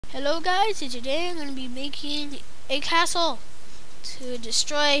Hello guys, and today I'm going to be making a castle to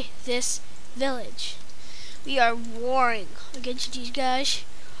destroy this village. We are warring against these guys.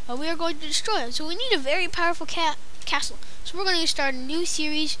 We are going to destroy them, so we need a very powerful castle. So we're going to start a new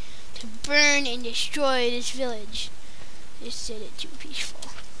series to burn and destroy this village. Just did it too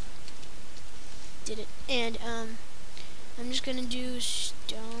peaceful. Did it. And I'm just going to do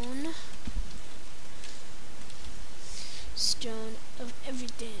stone of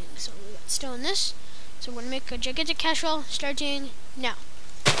everything. So we got stone this. So we're gonna make a gigantic castle starting now.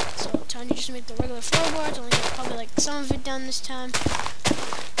 So time to just make the regular floorboards. Only got probably like some of it done this time.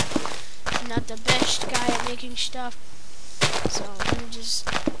 I'm not the best guy at making stuff. So I'm gonna just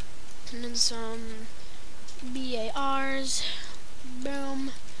put in some BARs.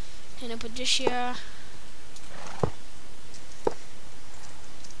 Boom. And I put this here.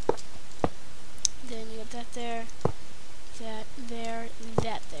 Then you got that there. That there,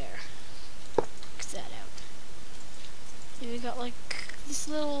 that there. X that out. And we got like this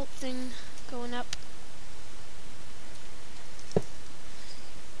little thing going up.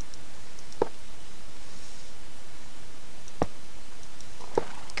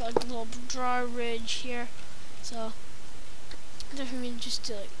 Got like a little drawbridge here. So definitely just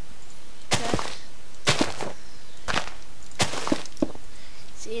do like that.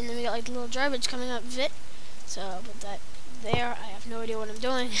 See, and then we got like the little drawbridge coming up of it. So I'll put that there. I have no idea what I'm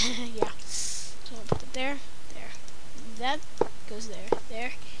doing. Yeah. So I'll put it there, there. That goes there,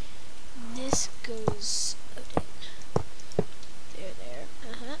 there. This goes there, there.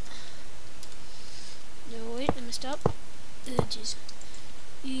 No, wait, I messed up. Oh, jeez.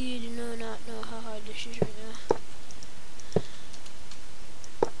 You do not know how hard this is right now.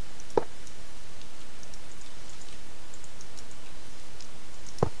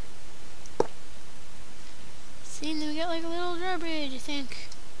 See, and then we got like a little drawbridge, I think.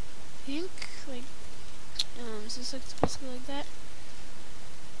 Like, is this like supposed to go like that?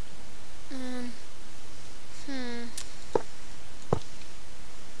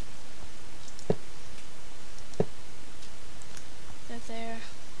 That there.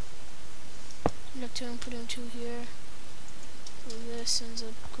 Look to and put in two here. So this ends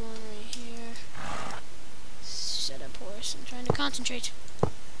up going right here. Shut up, horse. I'm trying to concentrate.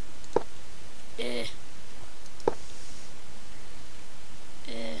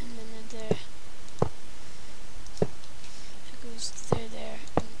 And then there. It goes there,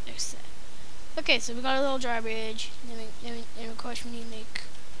 and there's that. Okay, so we got a little drawbridge. And of course we need to make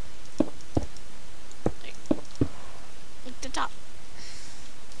like the top.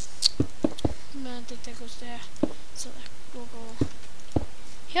 I think that goes there. So that will go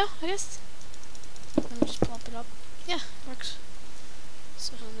here, I guess. Let me just plop it up. Yeah, works.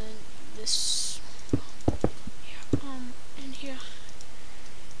 So then this here, and here.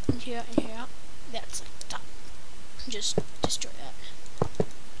 And here, and here. That's like the top. Just destroy that.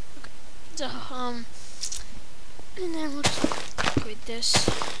 Okay. So, and then we'll just create this.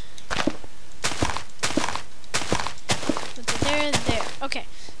 Put it there. Okay.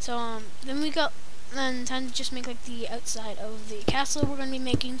 So, then we got, then time to just make like the outside of the castle we're gonna be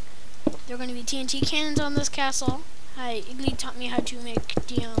making. There are gonna be TNT cannons on this castle. Igly taught me how to make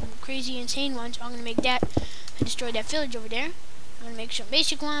the crazy insane ones. So I'm gonna make that and destroy that village over there. I'm gonna make some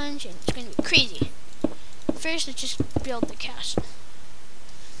basic ones, and it's gonna be crazy. First, let's just build the castle.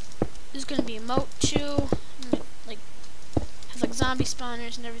 There's gonna be a moat too, and like have like zombie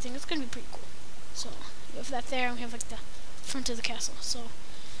spawners and everything. It's gonna be pretty cool. So we have that there, and we have like the front of the castle. So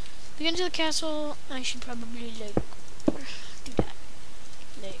to get into the castle, I should probably like do that,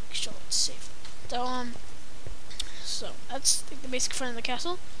 like so it's safe. So that's like the basic front of the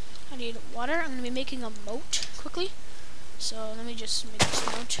castle. I need water. I'm gonna be making a moat quickly. So let me just make this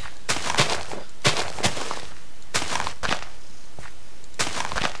moat.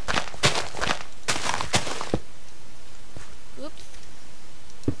 Whoops.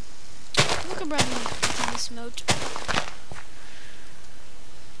 Look about me making this moat.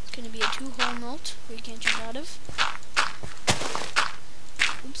 It's gonna be a 2-hole moat where you can't jump out of.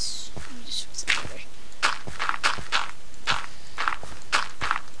 Oops. Let me just fix that over.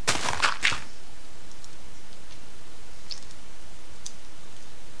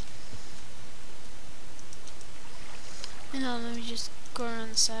 And let me just go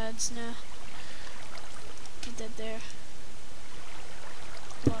around the sides now. Put that there.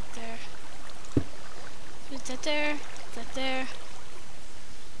 Block there. Put that there. Put that there.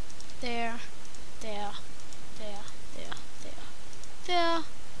 There. There. There. There. There. There.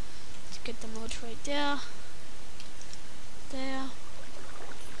 Let's get the moat right there. There.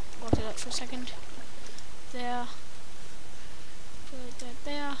 Block it up for a second. There. Put that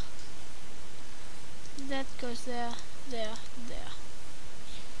there. goes there, there, there.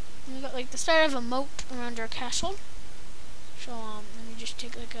 And we got like the start of a moat around our castle. So let me just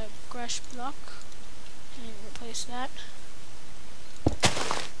take like a grass block and replace that.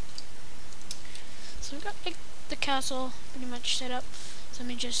 So we got like the castle pretty much set up. So let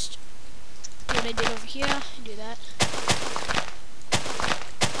me just do what I did over here and do that.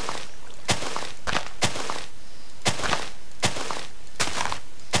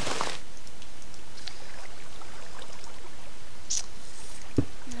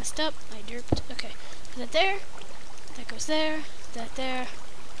 Messed up, I derped. Okay, is that there? That goes there, that there,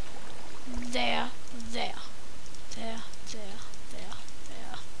 there, there, there, there, there,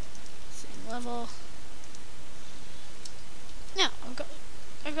 there. Same level. Now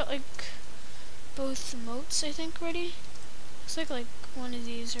I've got like both moats I think ready. Looks like one of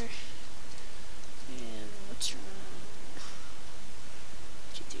these are. And what's wrong?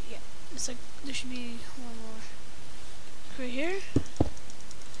 Yeah, it's like there should be one more right here.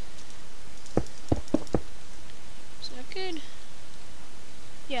 Is that good?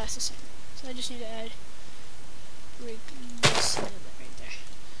 Yeah, it's the same. So I just need to add break this into that right there,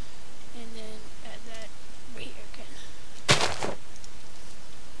 and then add that right here again.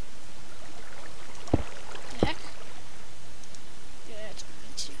 The heck? Yeah, that's what I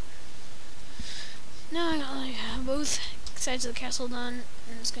meant to. Now I got like both sides of the castle done,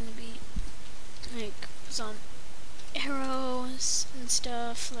 and it's gonna be like some arrows and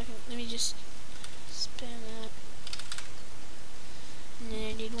stuff. Like, let me just spin that. And then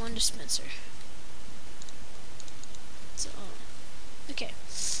I need one dispenser. So, okay.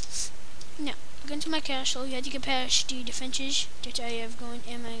 Now, going to my castle, you have to get past the defenses that I am going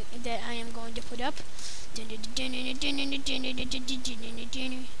to put up. When am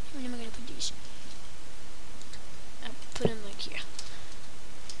I going to put these? I'll put them like here.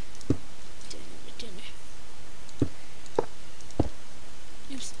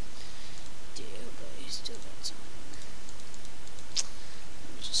 Oops. Still got some.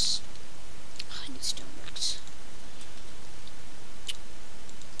 I need stone bricks.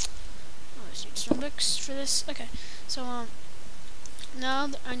 Oh, I need stone bricks for this. Okay, so now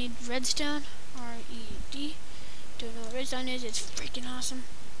I need redstone. R-E-D. Don't know what redstone is. It's freaking awesome.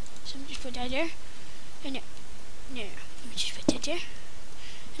 So I'm just put that there. And yeah, let me just put that there.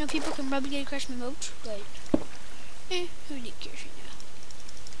 I know people can probably get across my moat, but who really cares right now?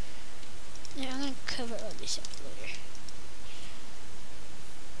 Yeah, I'm gonna cover all this up later.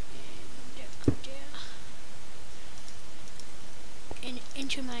 And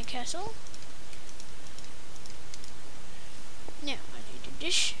into my castle. Now I need a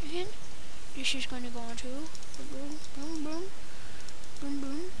dish again. Dish is going to go into boom, boom, boom, boom,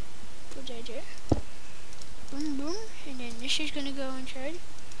 boom. Put that there. Boom, boom, and then this is going to go inside.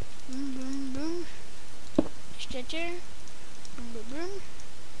 Boom, boom, boom. Just that there. Boom, boom, boom,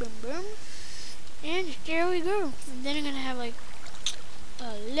 boom, boom. And there we go. And then I'm going to have like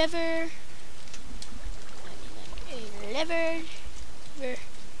a lever. A lever. Okay.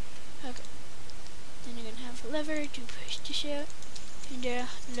 Then you're gonna have a lever to push this out, and the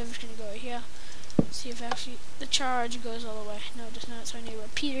lever's gonna go right here. See if actually the charge goes all the way. No, it does not. So I need a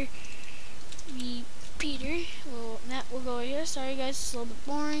repeater. Well, that will go right here. Sorry guys, it's a little bit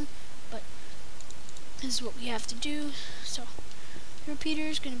boring, but this is what we have to do. So the repeater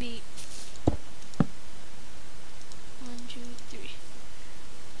is gonna be 1, 2, 3.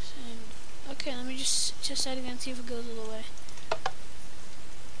 And okay, let me just test that again. See if it goes all the way.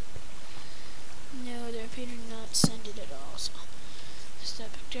 No, the repeater did not send it at all, so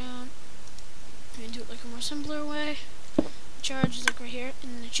step back down and do it like a more simpler way. The charge is like right here,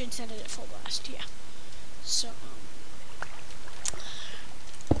 and it should send it at full blast, yeah. So,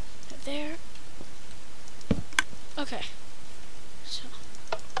 right there. Okay. So,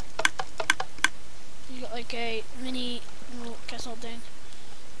 you got like a mini little castle thing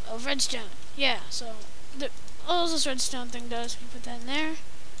of redstone. Yeah, so, all this redstone thing does, we put that in there,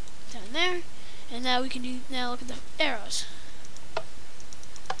 down there. And now we can do, now look at the arrows.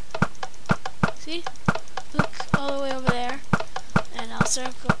 See? Look all the way over there. And I'll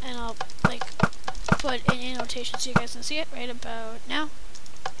circle, and I'll like put an annotation so you guys can see it right about now.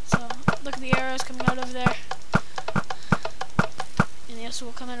 So look at the arrows coming out over there. And the others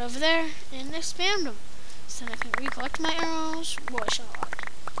will come out over there and expand them. So then I can recollect my arrows. Boy, shall I.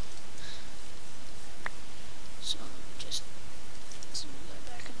 So let me just move that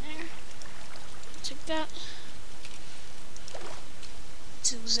back in there. Take that.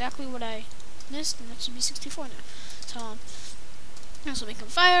 It's exactly what I missed, and that should be 64 now. So I'm also making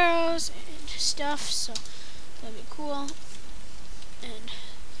fire arrows and stuff, so that'd be cool. And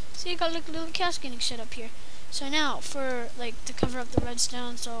see, I got like a little castle getting set up here. So now for like to cover up the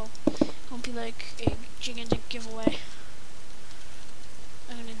redstone, so it won't be like a gigantic giveaway.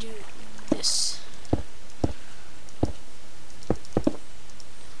 I'm gonna do this.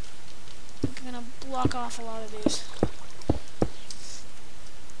 I'm gonna block off a lot of these.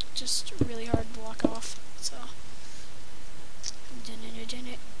 Just really hard to block off. So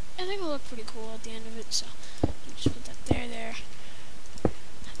I think it'll look pretty cool at the end of it. So just put that there, there,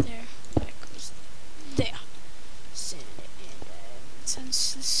 that goes there. Send it, and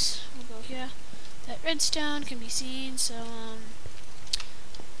since this will go here, that redstone can be seen. So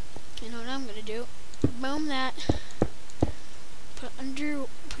you know what I'm gonna do? Boom that. Put it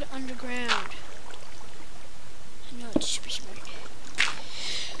underground. I know it should be smart.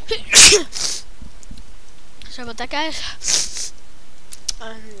 Sorry about that, guys.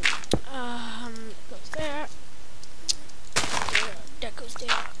 Goes there. That goes there.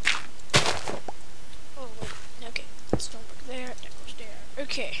 Oh wait, okay. Stone brick there. That goes there.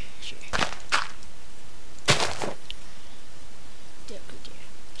 Okay, sure. That goes there.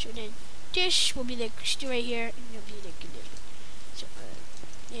 So then this will be like right here, and it'll be like this. So,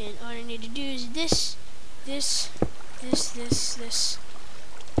 and all I need to do is this. No, yeah,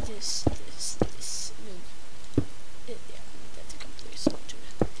 that's a complete song to it.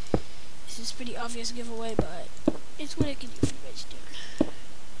 This is pretty obvious giveaway, but it's what I can do for you guys doing.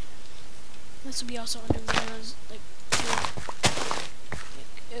 This will be also underground, like,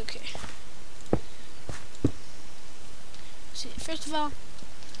 okay. See, first of all,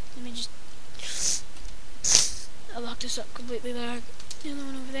 let me just I'll lock this up completely there. The other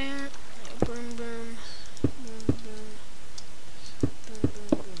one over there. Boom, boom, boom, boom, boom, boom, boom,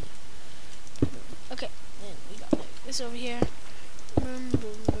 boom. Okay, then we got like this over here. Boom,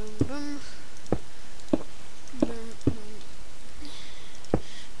 boom, boom, boom, boom, boom, boom,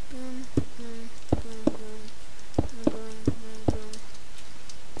 boom, boom, boom, boom, boom, boom.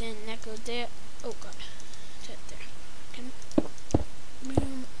 Then that goes there. Oh god, that there. Can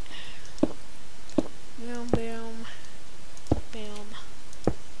boom, boom, boom, boom.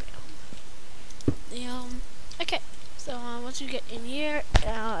 Okay, so once you get in here,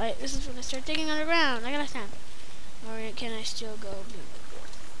 this is when I start digging underground. I gotta stand. Or can I still go?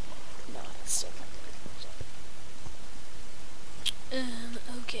 No, it's still not.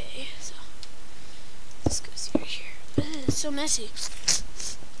 Okay, so this goes here. It's so messy.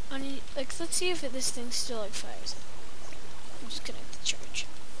 Like, let's see if this thing still like fires. I'm just connect the charge.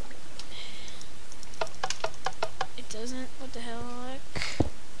 It doesn't. What the hell? Like.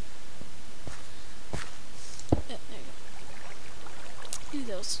 Ooh,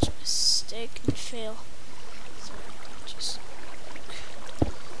 that was such a mistake and fail. So just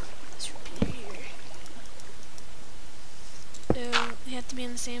this repeater here. Oh, they have to be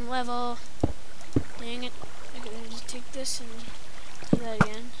on the same level. Dang it. I'm gonna just take this and do that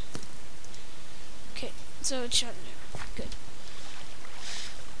again. Okay, so it's shut now. Good.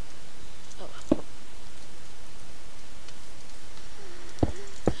 Oh well.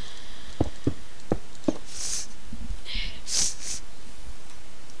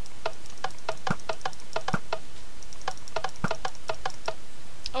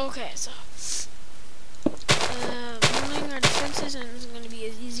 Okay, so building our defenses isn't going to be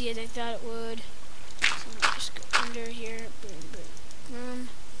as easy as I thought it would. So I'm gonna just go under here. Boom, boom, boom.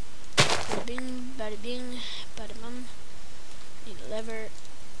 Bada bing, bada bing, bada bum. Need a lever.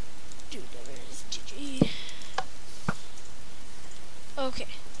 Do levers. GG. Okay,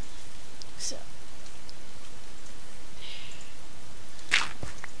 so.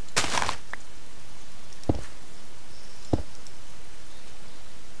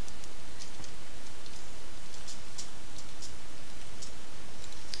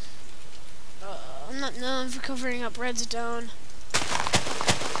 I'm not known for covering up redstone.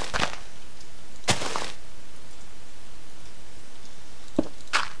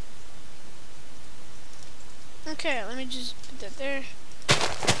 Okay, let me just put that there.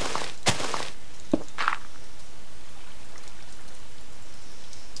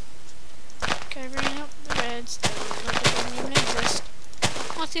 Covering up the redstone like it doesn't even exist.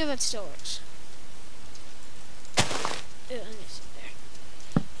 Let's see if that still works. Let me see there.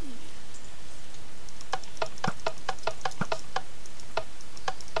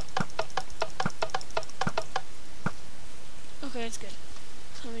 Okay, it's good.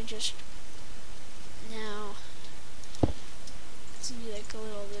 So let me just now see like a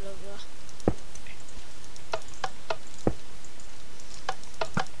little bit of a.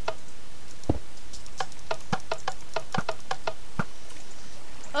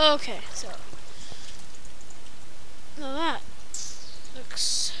 Okay, so now that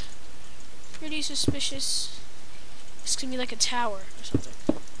looks pretty be suspicious. It's gonna be like a tower or something.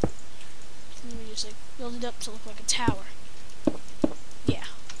 Let me just like build it up to look like a tower. Yeah,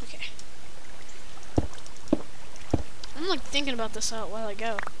 okay. I'm like thinking about this out while I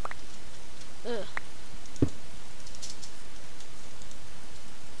go. Ugh.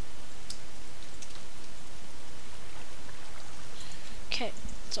 Okay,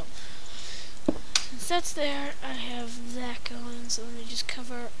 so since that's there, I have that going, so let me just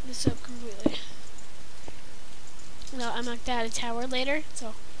cover this up completely. No, I'm like that a tower later,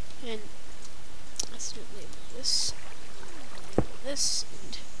 so, and let's label this,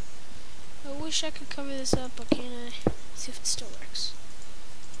 and I wish I could cover this up, but can I? Let's see if it still works.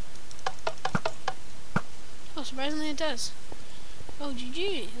 Oh, surprisingly it does. Oh,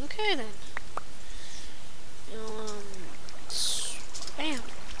 GG. Okay then. Bam.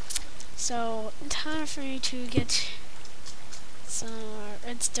 So, time for me to get some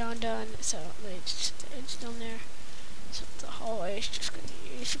redstone done. So, wait, just the redstone there. So, the hallway is just going to be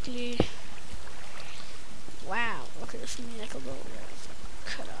basically. Wow. Okay, this is like a little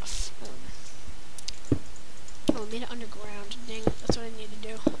cut off. Oh, I made it underground. Dang it. That's what I need to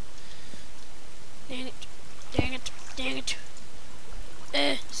do. Dang it. Dang it. Dang it.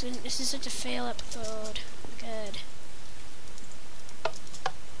 So this is such a fail episode. Good.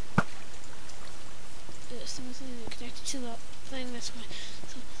 This thing is connected to the thing. That's why.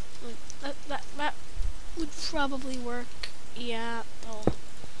 So that would probably work. Yeah. Oh,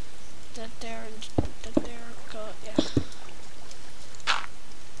 that there and that there. Go. Yeah.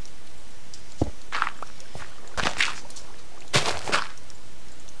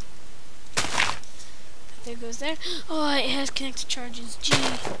 There goes there. Oh, it has connected charges. G.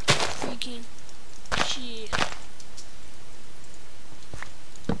 Freaking G.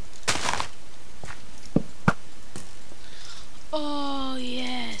 Oh,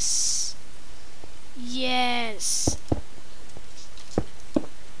 yes. Yes.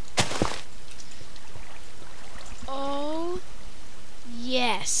 Oh,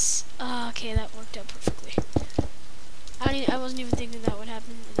 yes. Okay, that worked out perfectly. I wasn't even thinking that would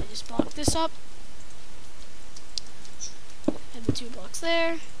happen. And I just blocked this up. Have the 2 blocks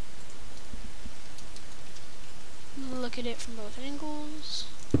there. Look at it from both angles.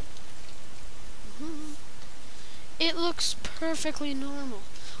 It looks perfectly normal.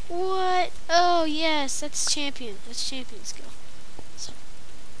 What? Oh yes, that's champion. That's champion skill. So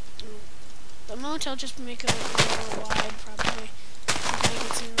the moment I'll just make it a little more wide, probably. Make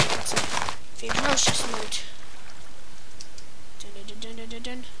it seem like it's a ferocious moat. Dun dun dun dun dun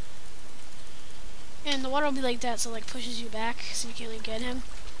dun. And the water will be like that, so like pushes you back, so you can't like get him.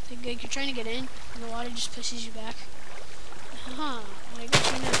 Like you're trying to get in, and the water just pushes you back. Haha, I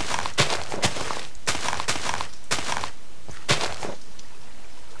got you now.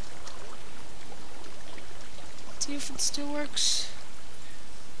 See if it still works.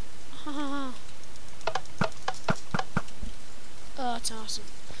 Haha. Oh, it's awesome.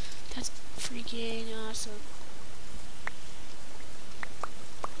 That's freaking awesome.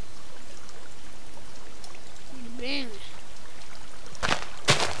 Bang.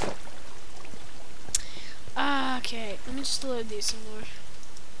 Okay, let me just load these some more.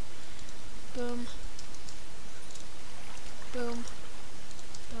 Boom. Boom.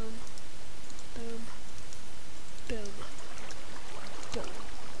 Boom. Boom. Boom. Boom.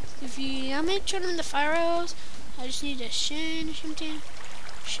 If you I'm gonna turn on the fire arrows, I just need a shunting.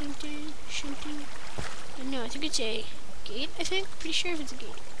 No, I think it's a gate, I think. Pretty sure if it's a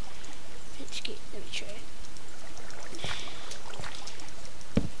gate. It's a gate. Let me try it.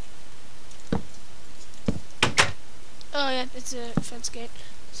 Oh yeah, it's a fence gate.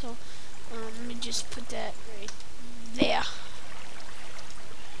 So let me just put that right there.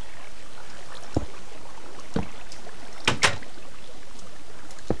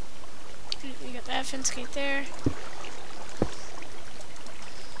 We got that fence gate there.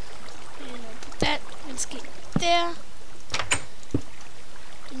 And I'll put that fence gate there.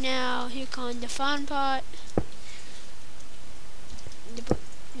 Now here comes the fun part.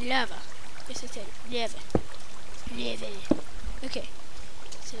 Lava. Yes, I said lava. Okay,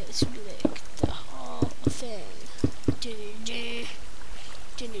 so it should be like the whole thing.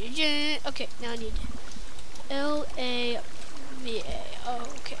 Okay, now I need L-A-V-A. Oh,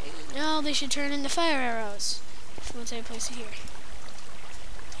 okay, now they should turn into fire arrows once I place it here.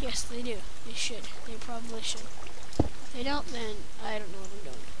 Yes, they do. They should. They probably should. If they don't, then I don't know what I'm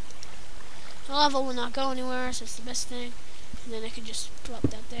doing. The lava will not go anywhere, so it's the best thing. And then I can just drop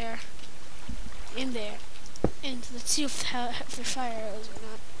that there, in there. And let's see if they're fire arrows or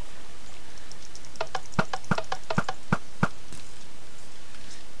not.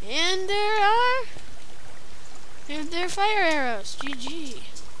 And there are they're fire arrows. GG.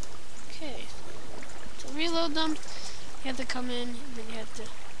 Okay. So reload them. You have to come in, and then you have to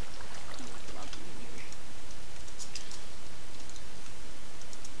plop them in here.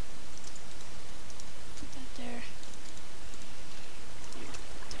 Put that there. Yeah,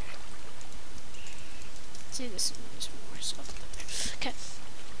 there. See, this is more, so I'll put that there. Okay.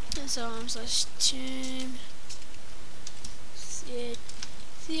 And so slash tune sit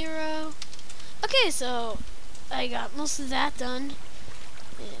 0. Okay, so I got most of that done.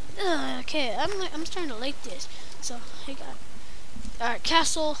 And, okay, I'm starting to like this. So I got our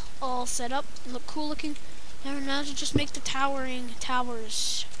castle all set up, look cool looking. And now to just make the tower. And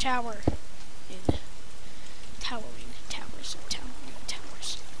towers.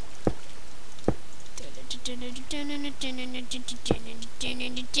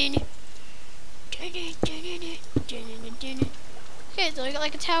 Okay, so I got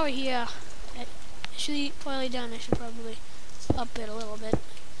like a tower here. Actually, poorly done. I should probably up it a little bit.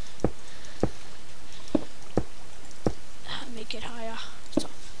 Make it higher. So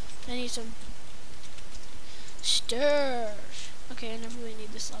I need some stairs. Okay, I never really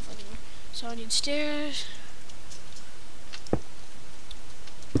need this level anymore. So I need stairs.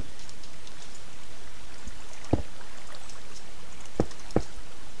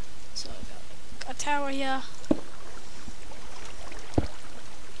 So I got like a tower here.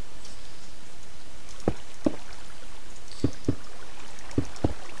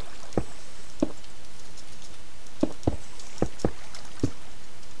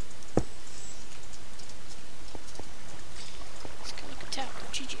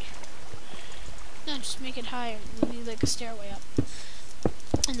 Just make it higher. It'll be like a stairway up.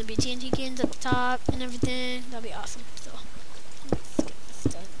 And there'll be TNT cans at the top and everything. That'll be awesome. So let's get this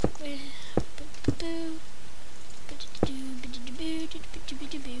done quickly.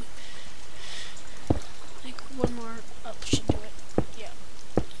 Like one more up should do it. Yeah.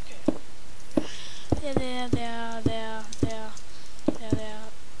 Okay.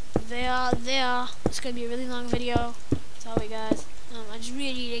 There. It's gonna be a really long video. Sorry guys. I just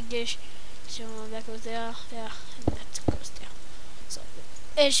really like this. So that goes there, and that goes down. So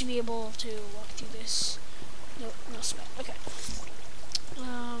it should be able to walk through this. No sweat. Okay.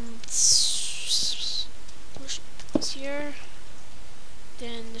 Push this here.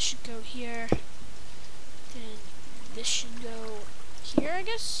 Then this should go here. Then this should go here, I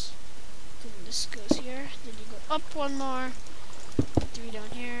guess. Then this goes here. Then you go up one more. 3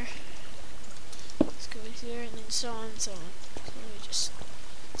 down here. This goes here, and then so on and so on. So let me just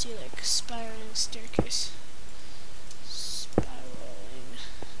do like spiraling staircase. Spiraling.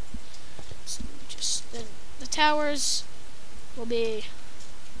 So just then the towers will be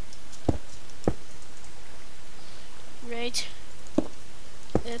right up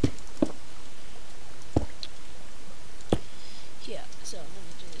here. So let me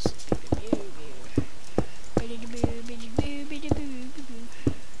do this.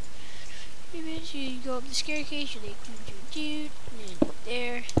 You go up the staircase, you like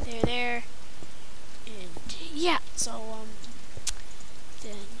and there, and yeah. So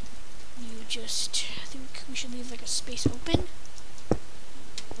then you just I think we should leave like a space open. I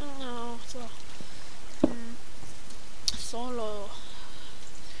don't know. Solo.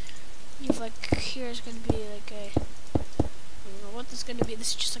 You've like here's gonna be like a. I don't know what this is gonna be. This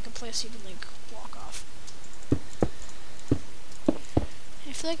is just like a place you can like walk off.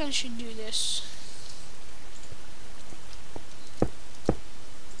 I feel like I should do this.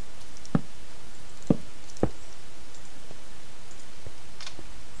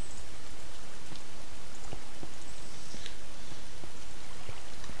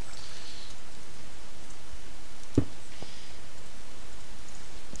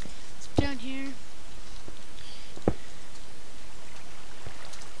 Down here. Put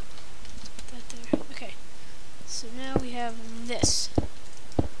that there. Okay. So now we have this.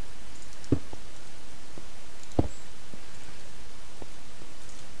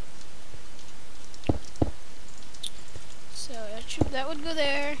 So that would go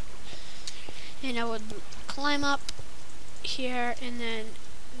there. And I would climb up here and then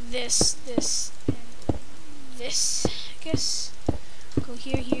this, and this, I guess. Go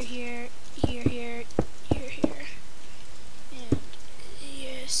here, here. And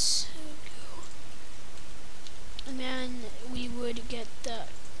yes, I would go. And then we would get the,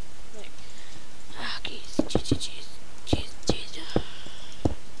 like, okay, jeez.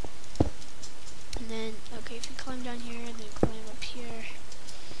 And then, okay, if you climb down here, then climb up here,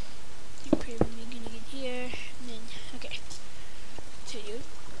 you're probably gonna get here, and then, okay. So you would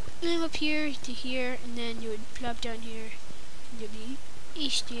climb up here to here, and then you would plop down here. There'll be a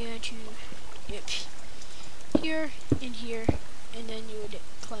stair to here and here, and then you would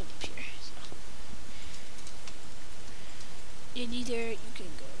climb up here. So. And either you can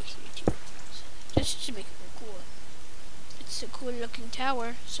go here too. So just to make it more cool. It's a cool looking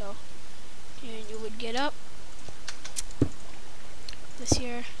tower, so and you would get up. This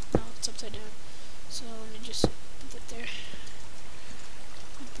here, no, it's upside down. So let me just put that there.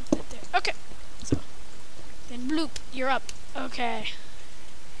 Put that there. Okay. So then bloop, you're up. Okay.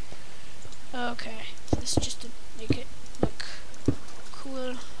 Okay. So this is just to make it look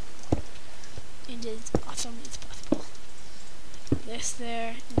cool and as awesome as possible. This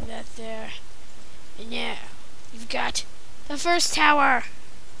there, and that there. And now you've got the first tower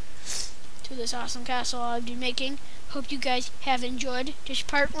to this awesome castle I'll be making. Hope you guys have enjoyed this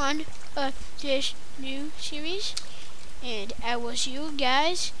part 1 of this new series, and I will see you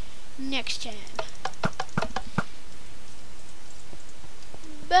guys next time.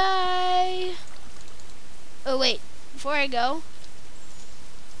 Bye! Oh wait, before I go,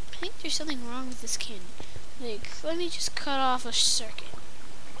 I think there's something wrong with this cannon. Like, let me just cut off a circuit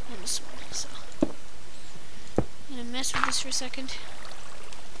on this one. So, I'm gonna mess with this for a second.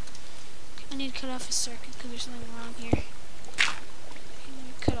 I need to cut off a circuit because there's something wrong here. I'm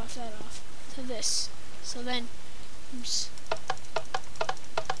gonna cut off that off to this. So then, oops.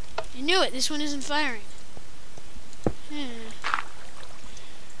 I knew it. This one isn't firing.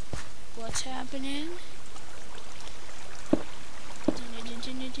 What's happening?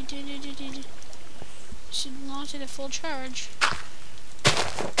 Should launch it at full charge.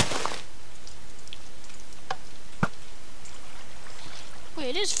 Wait,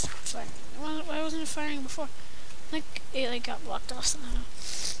 it is firing. Why wasn't it firing before? Like it got blocked off somehow.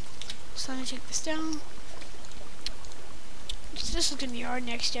 So let me take this down. This is gonna be our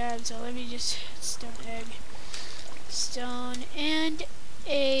next job, so let me just stone egg, stone, and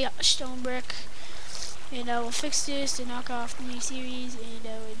a stone brick, and I will fix this to knock off the series, and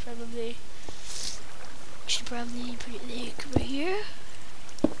I would should probably put it like right here,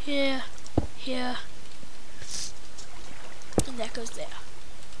 here, and that goes there.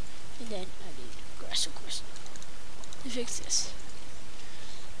 And then I need grass, of course, to fix this.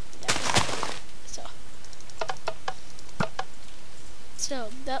 So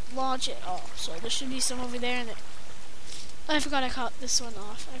that launch it off. So there should be some over there, and then I forgot I cut this one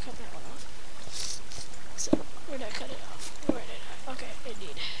off. I cut that one off. So where did I cut it off? Where did I? Okay, I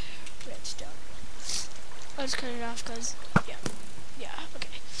need redstone. I'll just cut it off because yeah, okay.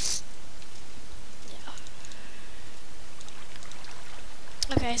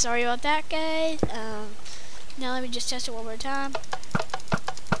 Okay, sorry about that, guys. Now let me just test it one more time.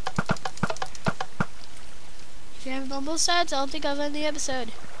 If you have it on both sides, I don't think I'll end the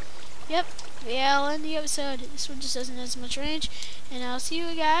episode. Yep, yeah, I'll end the episode. This one just doesn't have as much range, and I'll see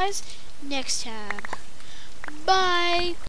you guys next time.